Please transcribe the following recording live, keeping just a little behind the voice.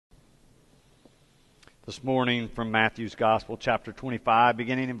This morning from Matthew's Gospel, chapter 25,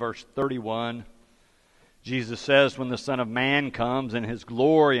 beginning in verse 31. Jesus says, "When the Son of Man comes in his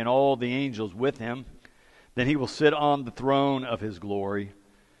glory and all the angels with him, then he will sit on the throne of his glory.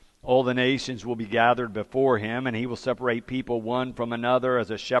 All the nations will be gathered before him, and he will separate people one from another as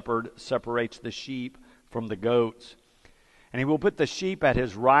a shepherd separates the sheep from the goats. And he will put the sheep at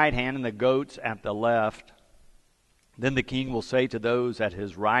his right hand and the goats at the left. Then the king will say to those at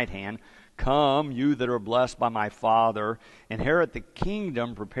his right hand, 'Come, you that are blessed by my Father, inherit the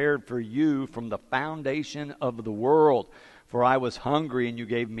kingdom prepared for you from the foundation of the world. For I was hungry, and you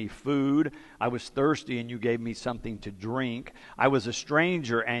gave me food. I was thirsty, and you gave me something to drink. I was a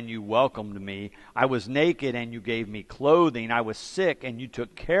stranger, and you welcomed me. I was naked, and you gave me clothing. I was sick, and you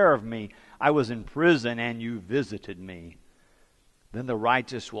took care of me. I was in prison, and you visited me.' Then the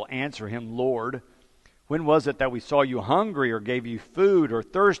righteous will answer him, 'Lord, when was it that we saw you hungry or gave you food, or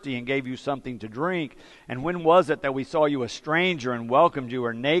thirsty and gave you something to drink? And when was it that we saw you a stranger and welcomed you,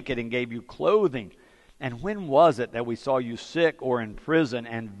 or naked and gave you clothing? And when was it that we saw you sick or in prison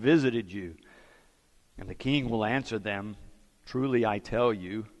and visited you?' And the king will answer them, 'Truly I tell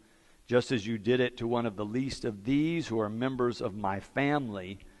you, just as you did it to one of the least of these who are members of my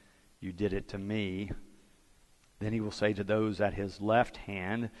family, you did it to me.' Then he will say to those at his left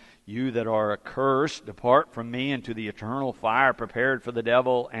hand, 'You that are accursed, depart from me into the eternal fire prepared for the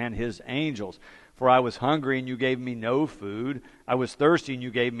devil and his angels. For I was hungry, and you gave me no food. I was thirsty, and you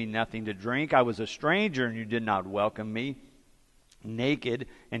gave me nothing to drink. I was a stranger, and you did not welcome me. Naked,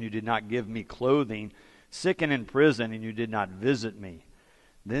 and you did not give me clothing. Sick and in prison, and you did not visit me.'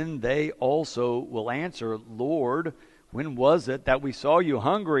 Then they also will answer, 'Lord, when was it that we saw you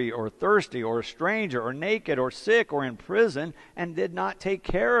hungry or thirsty or a stranger or naked or sick or in prison and did not take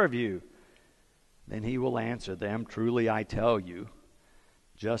care of you?' Then he will answer them, 'Truly I tell you,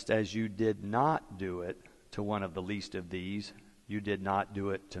 just as you did not do it to one of the least of these, you did not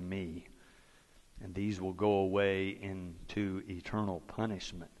do it to me.' And these will go away into eternal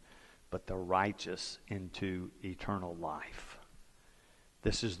punishment, but the righteous into eternal life."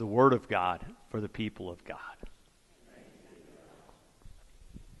 This is the word of God for the people of God.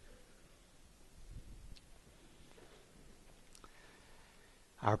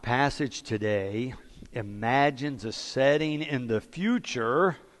 Our passage today imagines a setting in the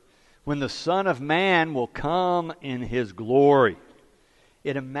future when the Son of Man will come in his glory.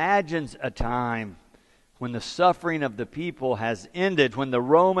 It imagines a time when the suffering of the people has ended, when the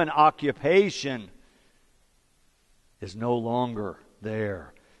Roman occupation is no longer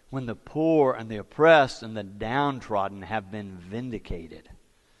there, when the poor and the oppressed and the downtrodden have been vindicated.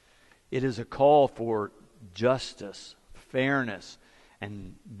 It is a call for justice, fairness,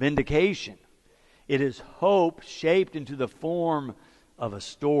 and vindication. It is hope shaped into the form of a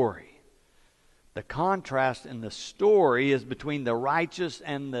story. The contrast in the story is between the righteous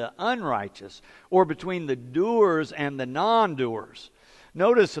and the unrighteous, or between the doers and the non-doers.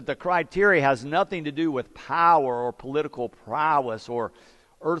 Notice that the criteria has nothing to do with power or political prowess or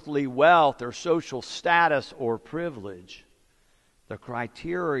earthly wealth or social status or privilege. The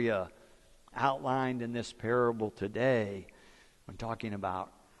criteria outlined in this parable today, when talking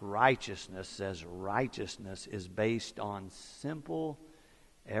about righteousness, says righteousness is based on simple,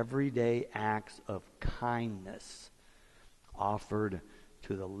 everyday acts of kindness offered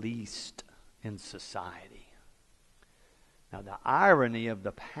to the least in society. Now, the irony of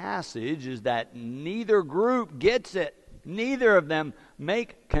the passage is that neither group gets it. Neither of them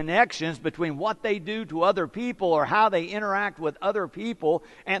make connections between what they do to other people or how they interact with other people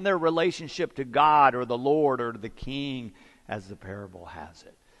and their relationship to God or the Lord or the King, as the parable has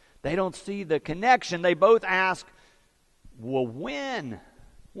it. They don't see the connection. They both ask, well, when?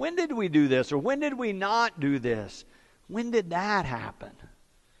 When did we do this? Or when did we not do this? When did that happen?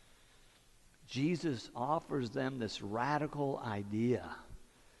 Jesus offers them this radical idea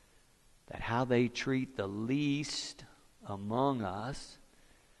that how they treat the least among us,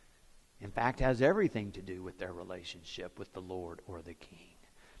 in fact, has everything to do with their relationship with the Lord or the King.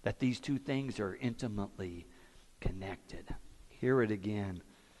 That these two things are intimately connected. Hear it again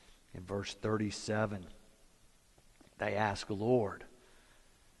in verse 37. They ask, "Lord,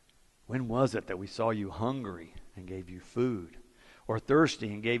 when was it that we saw you hungry and gave you food, or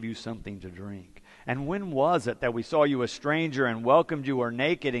thirsty and gave you something to drink? And when was it that we saw you a stranger and welcomed you, or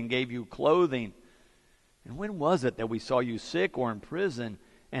naked and gave you clothing? And when was it that we saw you sick or in prison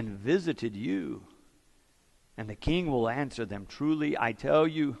and visited you?" And the king will answer them, "Truly I tell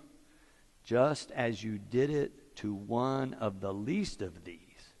you, just as you did it to one of the least of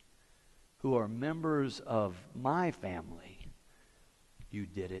these, who are members of my family, you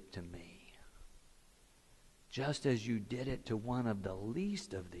did it to me." just as you did it to one of the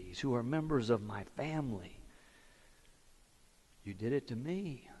least of these who are members of my family, you did it to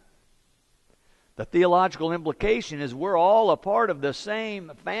me. The theological implication is we're all a part of the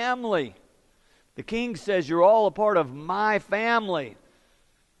same family. The King says you're all a part of my family.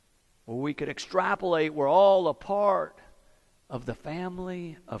 Or we could extrapolate, we're all a part of the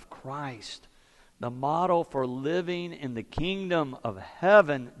family of Christ. The model for living in the kingdom of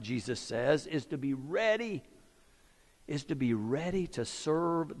heaven, Jesus says, is to be ready to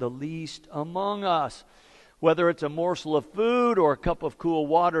serve the least among us. Whether it's a morsel of food or a cup of cool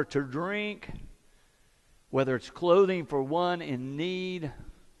water to drink, whether it's clothing for one in need,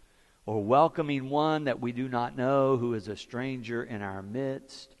 or welcoming one that we do not know who is a stranger in our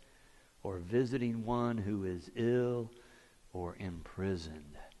midst, or visiting one who is ill or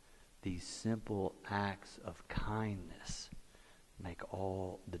imprisoned. These simple acts of kindness make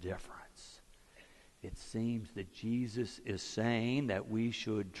all the difference. It seems that Jesus is saying that we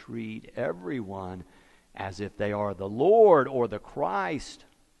should treat everyone as if they are the Lord or the Christ.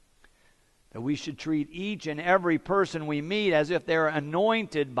 That we should treat each and every person we meet as if they're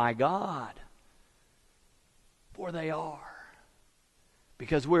anointed by God. For they are.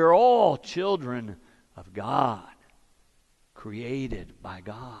 Because we're all children of God, created by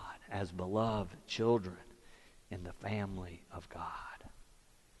God as beloved children in the family of God.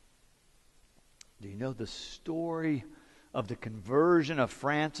 Do you know the story of the conversion of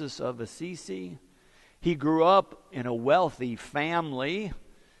Francis of Assisi? He grew up in a wealthy family.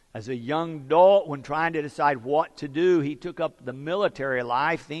 As a young adult, when trying to decide what to do, he took up the military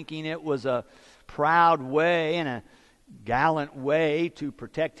life, thinking it was a proud way and a gallant way to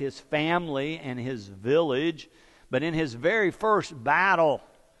protect his family and his village. But in his very first battle,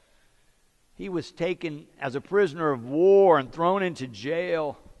 he was taken as a prisoner of war and thrown into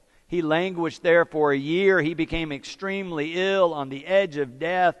jail. He languished there for a year. He became extremely ill, on the edge of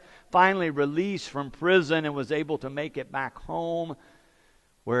death, finally released from prison and was able to make it back home,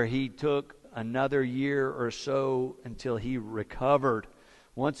 where he took another year or so until he recovered.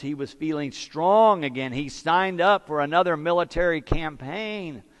 Once he was feeling strong again, he signed up for another military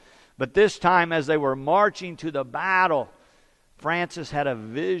campaign. But this time, as they were marching to the battle, Francis had a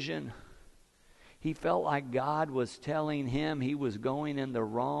vision. He felt like God was telling him he was going in the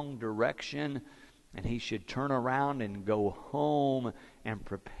wrong direction and he should turn around and go home and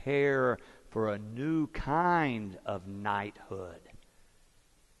prepare for a new kind of knighthood.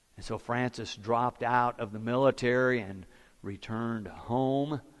 And so Francis dropped out of the military and returned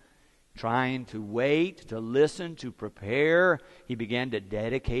home, trying to wait, to listen, to prepare. He began to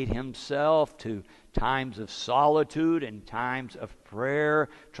dedicate himself to times of solitude and times of prayer,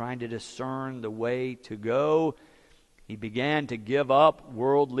 trying to discern the way to go. He began to give up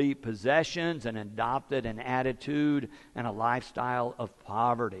worldly possessions and adopted an attitude and a lifestyle of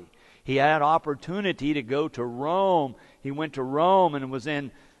poverty. He had opportunity to go to Rome. He went to Rome and was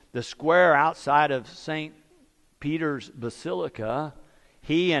in the square outside of St. Peter's Basilica.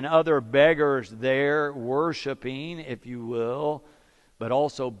 He and other beggars there worshiping, if you will, but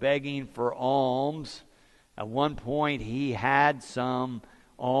also begging for alms. At one point he had some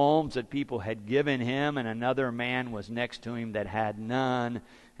alms that people had given him, and another man was next to him that had none,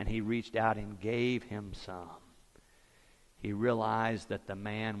 and he reached out and gave him some. He realized that the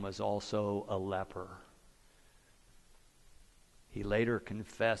man was also a leper. He later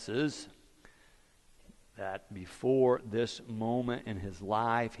confesses that before this moment in his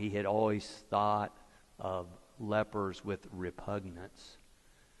life, he had always thought of lepers with repugnance.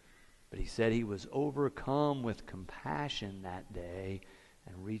 But he said he was overcome with compassion that day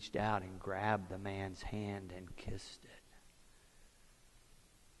and reached out and grabbed the man's hand and kissed it.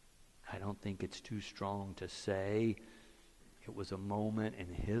 I don't think it's too strong to say it was a moment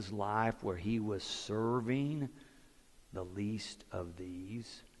in his life where he was serving the least of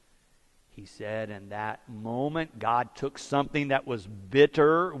these. He said in that moment, God took something that was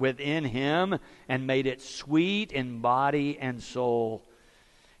bitter within him and made it sweet in body and soul.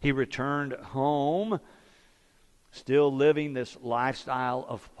 He returned home, still living this lifestyle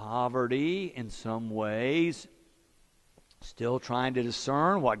of poverty in some ways, still trying to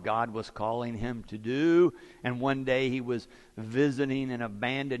discern what God was calling him to do. And one day he was visiting an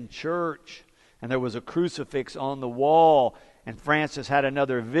abandoned church, and there was a crucifix on the wall. And Francis had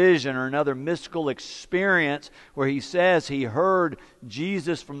another vision or another mystical experience where he says he heard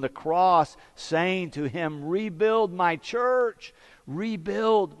Jesus from the cross saying to him, "Rebuild my church,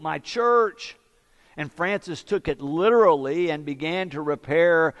 rebuild my church." And Francis took it literally and began to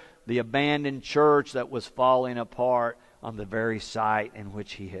repair the abandoned church that was falling apart on the very site in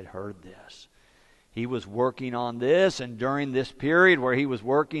which he had heard this. He was working on this, and during this period where he was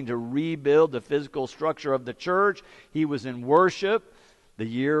working to rebuild the physical structure of the church, he was in worship. The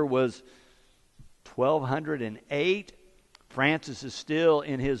year was 1208. Francis is still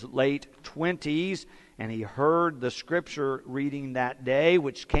in his late 20s, and he heard the scripture reading that day,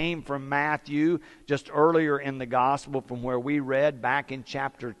 which came from Matthew just earlier in the gospel from where we read back in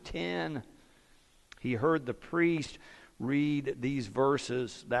chapter 10. He heard the priest read these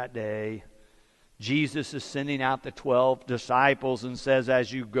verses that day. Jesus is sending out the 12 disciples and says,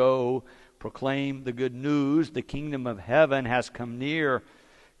 as you go, proclaim the good news. The kingdom of heaven has come near.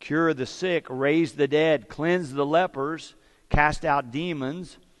 Cure the sick, raise the dead, cleanse the lepers, cast out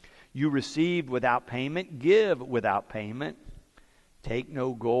demons. You received without payment, give without payment. Take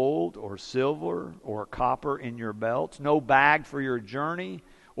no gold or silver or copper in your belts, no bag for your journey,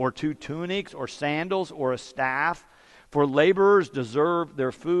 or 2 tunics or sandals or a staff, for laborers deserve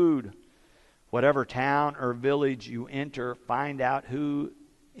their food. Whatever town or village you enter, find out who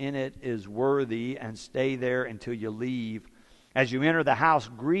in it is worthy and stay there until you leave. As you enter the house,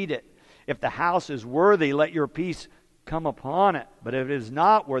 greet it. If the house is worthy, let your peace come upon it. But if it is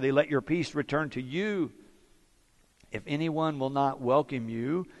not worthy, let your peace return to you. If anyone will not welcome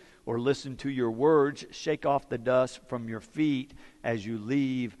you or listen to your words, shake off the dust from your feet as you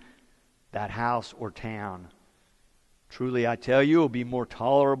leave that house or town. Truly, I tell you, it will be more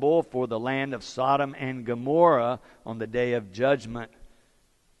tolerable for the land of Sodom and Gomorrah on the day of judgment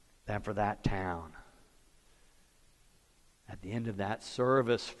than for that town. At the end of that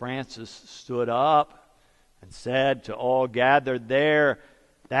service, Francis stood up and said to all gathered there,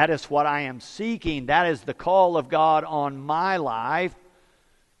 that is what I am seeking. That is the call of God on my life.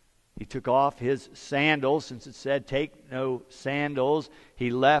 He took off his sandals, since it said, take no sandals.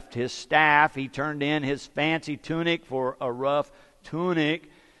 He left his staff. He turned in his fancy tunic for a rough tunic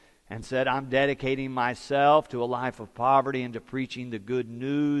and said, I'm dedicating myself to a life of poverty and to preaching the good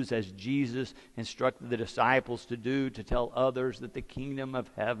news as Jesus instructed the disciples to do, to tell others that the kingdom of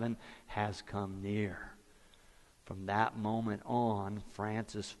heaven has come near. From that moment on,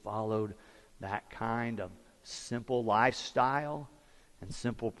 Francis followed that kind of simple lifestyle and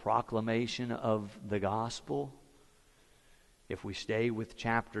simple proclamation of the gospel. If we stay with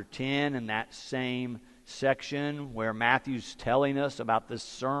chapter 10 in that same section where Matthew's telling us about this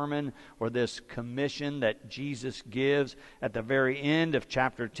sermon or this commission that Jesus gives at the very end of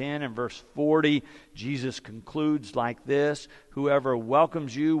chapter 10 and verse 40, Jesus concludes like this, whoever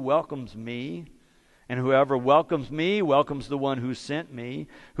welcomes you welcomes me. And whoever welcomes me welcomes the one who sent me.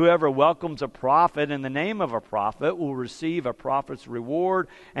 Whoever welcomes a prophet in the name of a prophet will receive a prophet's reward.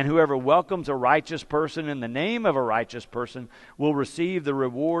 And whoever welcomes a righteous person in the name of a righteous person will receive the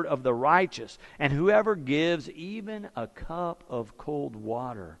reward of the righteous. And whoever gives even a cup of cold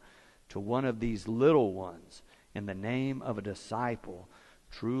water to one of these little ones in the name of a disciple,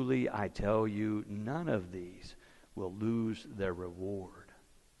 truly I tell you, none of these will lose their reward.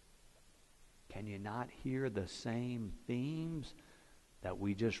 Can you not hear the same themes that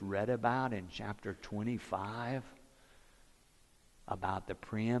we just read about in chapter 25 about the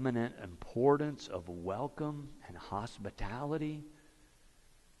preeminent importance of welcome and hospitality?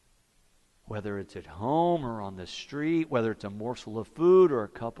 Whether it's at home or on the street, whether it's a morsel of food or a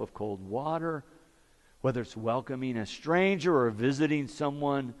cup of cold water, whether it's welcoming a stranger or visiting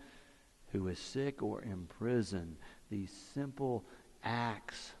someone who is sick or in prison, these simple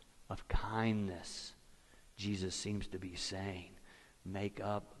acts of kindness, Jesus seems to be saying, make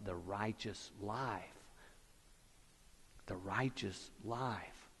up the righteous life. The righteous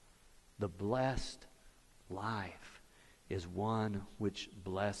life, the blessed life, is one which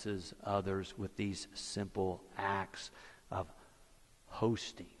blesses others with these simple acts of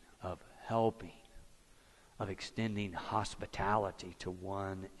hosting, of helping, of extending hospitality to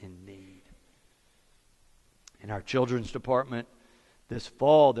one in need. In our children's department this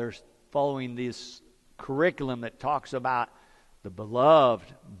fall, they're following this curriculum that talks about the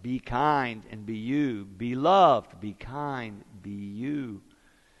beloved, be kind and be you. Beloved, be kind, be you.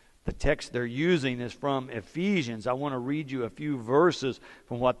 The text they're using is from Ephesians. I want to read you a few verses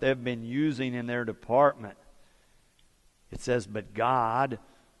from what they've been using in their department. It says, but God,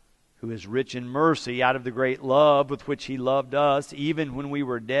 who is rich in mercy, out of the great love with which He loved us, even when we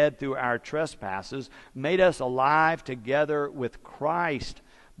were dead through our trespasses, made us alive together with Christ.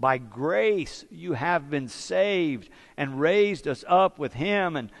 By grace you have been saved, and raised us up with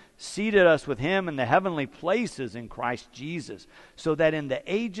Him, and seated us with Him in the heavenly places in Christ Jesus, so that in the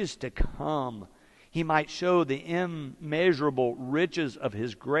ages to come He might show the immeasurable riches of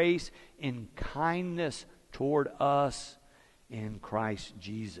His grace in kindness toward us in Christ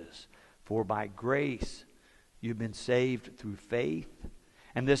Jesus. For by grace you've been saved through faith.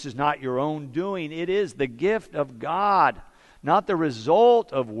 And this is not your own doing. It is the gift of God, not the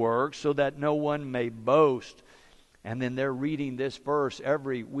result of works, so that no one may boast. And then they're reading this verse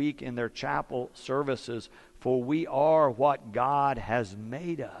every week in their chapel services. For we are what God has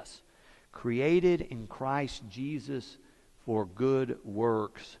made us, created in Christ Jesus for good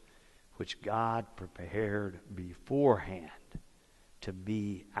works, which God prepared beforehand to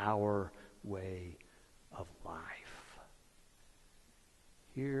be our way of life.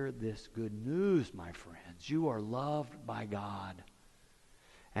 Hear this good news, my friends. You are loved by God.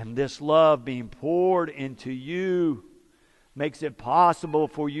 And this love being poured into you makes it possible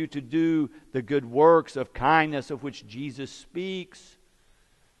for you to do the good works of kindness of which Jesus speaks.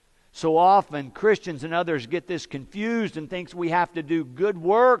 So often Christians and others get this confused and thinks we have to do good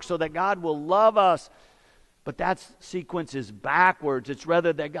works so that God will love us. But that sequence is backwards. It's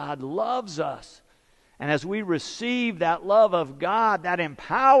rather that God loves us. And as we receive that love of God, that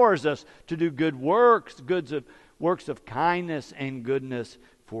empowers us to do good works, works of kindness and goodness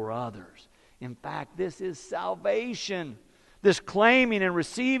for others. In fact, this is salvation. This claiming and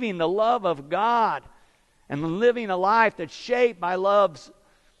receiving the love of God and living a life that's shaped by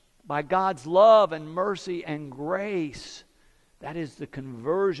God's love and mercy and grace. That is the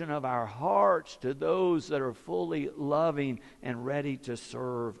conversion of our hearts to those that are fully loving and ready to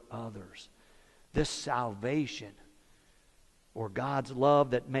serve others. This salvation, or God's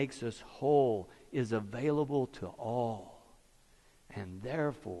love that makes us whole, is available to all. And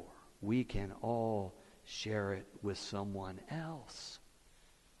therefore, we can all share it with someone else.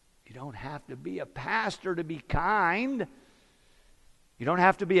 You don't have to be a pastor to be kind. You don't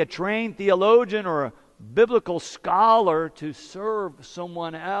have to be a trained theologian or a biblical scholar to serve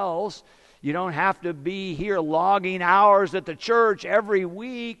someone else. You don't have to be here logging hours at the church every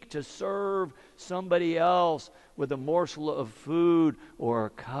week to serve somebody else with a morsel of food or a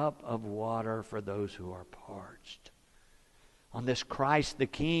cup of water for those who are parched. On this Christ the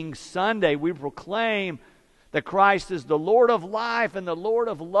King Sunday, we proclaim that Christ is the Lord of life and the Lord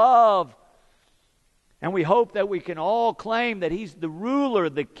of love. And we hope that we can all claim that He's the ruler,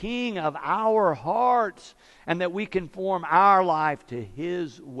 the King of our hearts, and that we conform our life to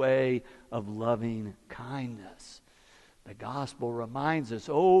His way of loving kindness. The gospel reminds us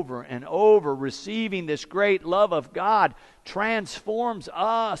over and over, receiving this great love of God transforms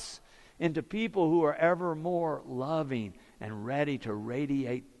us into people who are ever more loving and ready to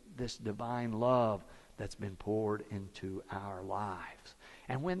radiate this divine love that's been poured into our lives.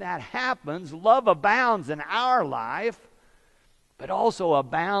 And when that happens, love abounds in our life, but also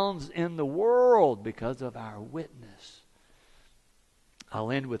abounds in the world because of our witness.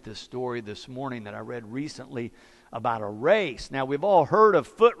 I'll end with this story this morning that I read recently about a race. Now, we've all heard of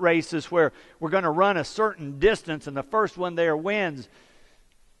foot races where we're going to run a certain distance and the first one there wins.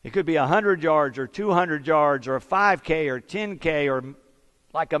 It could be 100 yards or 200 yards or a 5K or 10K or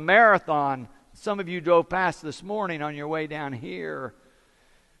like a marathon. Some of you drove past this morning on your way down here.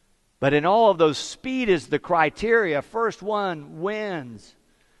 But in all of those, speed is the criteria. First one wins.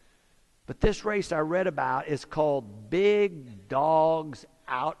 But this race I read about is called Big Dogs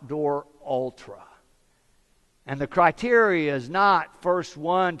Outdoor Ultra. And the criteria is not first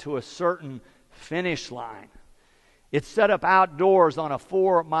one to a certain finish line. It's set up outdoors on a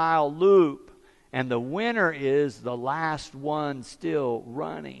 4-mile loop. And the winner is the last one still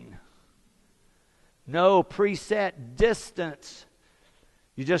running. No preset distance.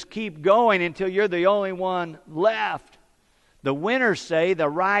 You just keep going until you're the only one left. The winners say the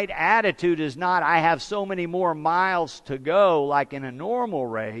right attitude is not, I have so many more miles to go, like in a normal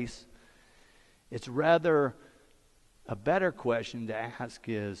race. It's rather, a better question to ask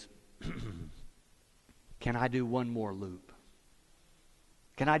is, can I do one more loop?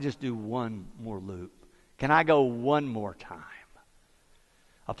 Can I just do one more loop? Can I go one more time?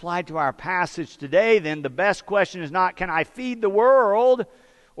 Applied to our passage today, then, the best question is not, can I feed the world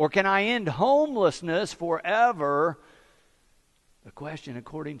or can I end homelessness forever? The question,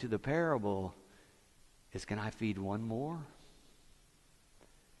 according to the parable, is, can I feed one more?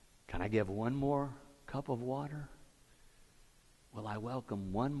 Can I give one more cup of water? Will I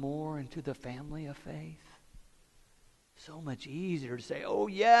welcome one more into the family of faith? So much easier to say, oh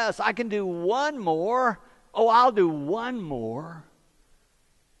yes, I can do one more. Oh, I'll do one more.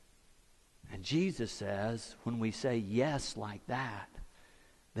 And Jesus says, when we say yes like that,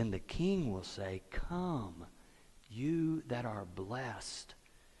 then the King will say, come, you that are blessed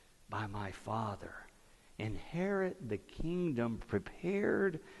by my Father. Inherit the kingdom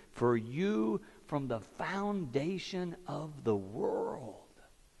prepared for you from the foundation of the world.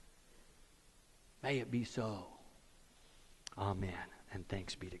 May it be so. Amen. And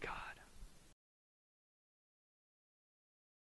thanks be to God.